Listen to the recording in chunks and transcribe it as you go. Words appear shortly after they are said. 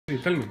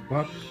Tell me,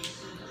 what?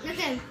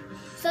 Okay,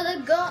 so the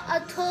girl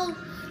told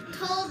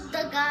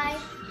the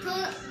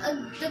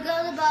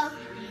girl about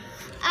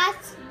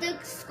as the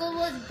school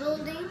was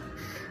building.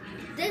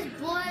 This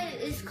boy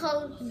is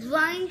called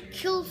Brian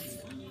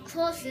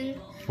Clausen.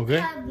 Okay.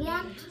 Had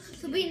wanted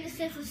to be in the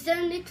state for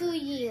 72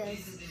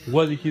 years.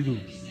 What did he do?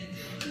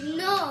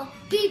 No,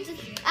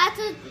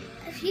 after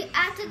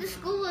the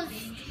school was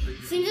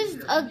finished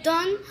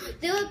done,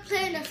 they were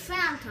playing the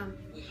Phantom,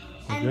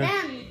 and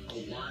then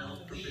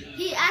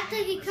after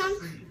he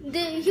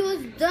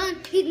was done.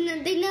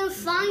 They never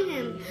find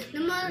him.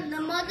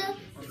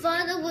 The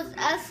father was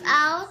asked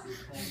out,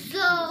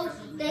 so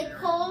they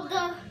called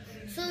the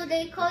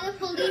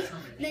police.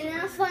 They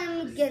never find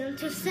him again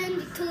until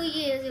 72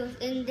 years. It was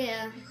in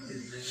there.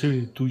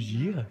 72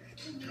 years.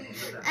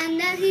 And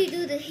then he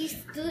do this.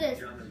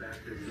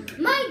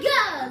 My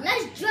God,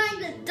 let's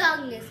join the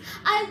darkness.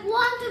 I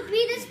want to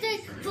be the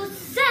state for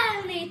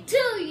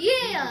 72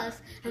 years.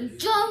 And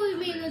join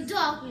me in the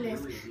darkness.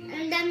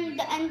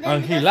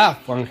 And he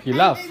laughed. No,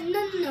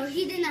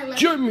 he did not laugh.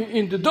 Join me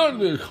in the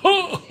darkness.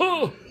 Ha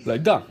ha.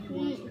 Like that.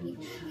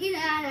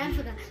 I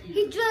forgot.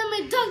 He joined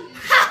my dog.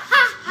 Ha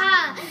ha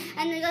ha.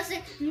 And the guy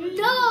said,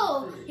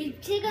 no. He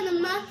take on the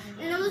mouth,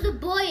 and it was a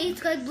boy. It's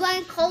called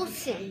Brian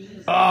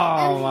Colson.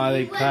 Oh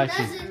my God.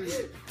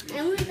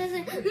 And we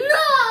said,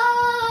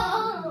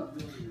 no!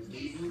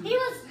 He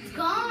was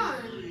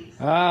gone.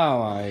 Oh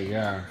my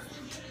God.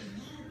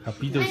 And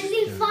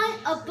he found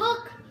a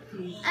book,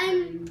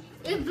 and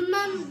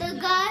the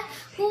guy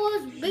who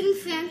was being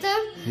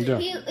Phantom,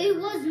 it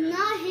was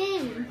not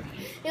him.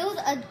 It was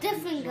a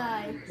different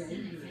guy.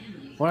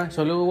 Alright,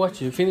 so let's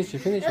watch it. Finish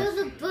it. It was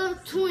a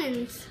book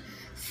twins.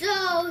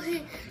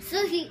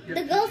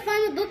 The girl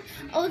found a book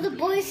over the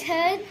boy's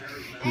head,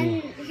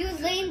 and he was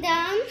laying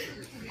down.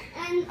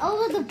 And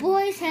over the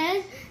boy's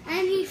head,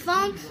 and he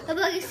found a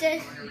book. It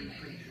says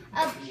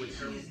a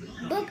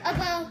book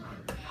about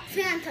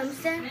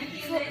Phantoms,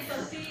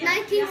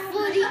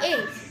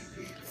 1948.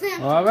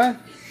 Phantom.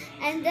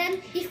 And then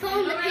he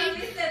found the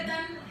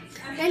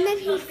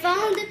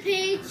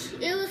page.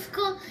 It was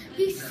called.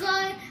 He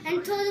saw it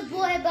and told the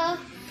boy about.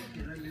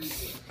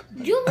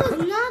 You was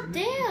not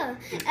there.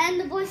 And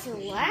the boy said,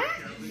 what?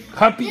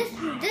 Happy.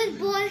 This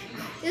boy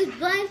is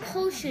Brian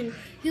Colson.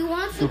 He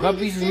wants to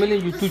be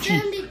for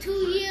 72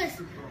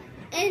 years.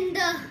 And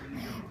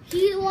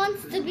he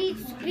wants to be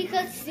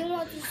because he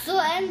wants to show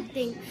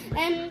anything.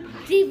 And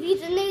the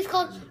name is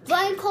called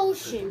Brian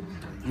Colson.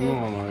 Oh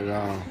my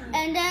God.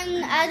 And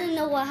then I don't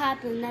know what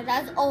happened.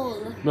 That's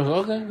all.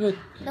 Okay, good.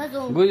 That's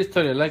all. Good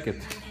story, I like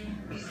it.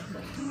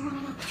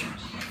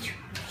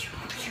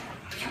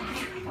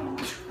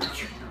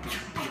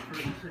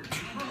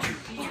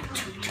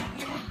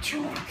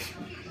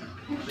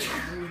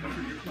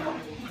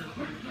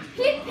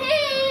 He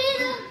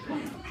paid.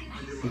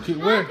 Okay,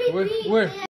 where?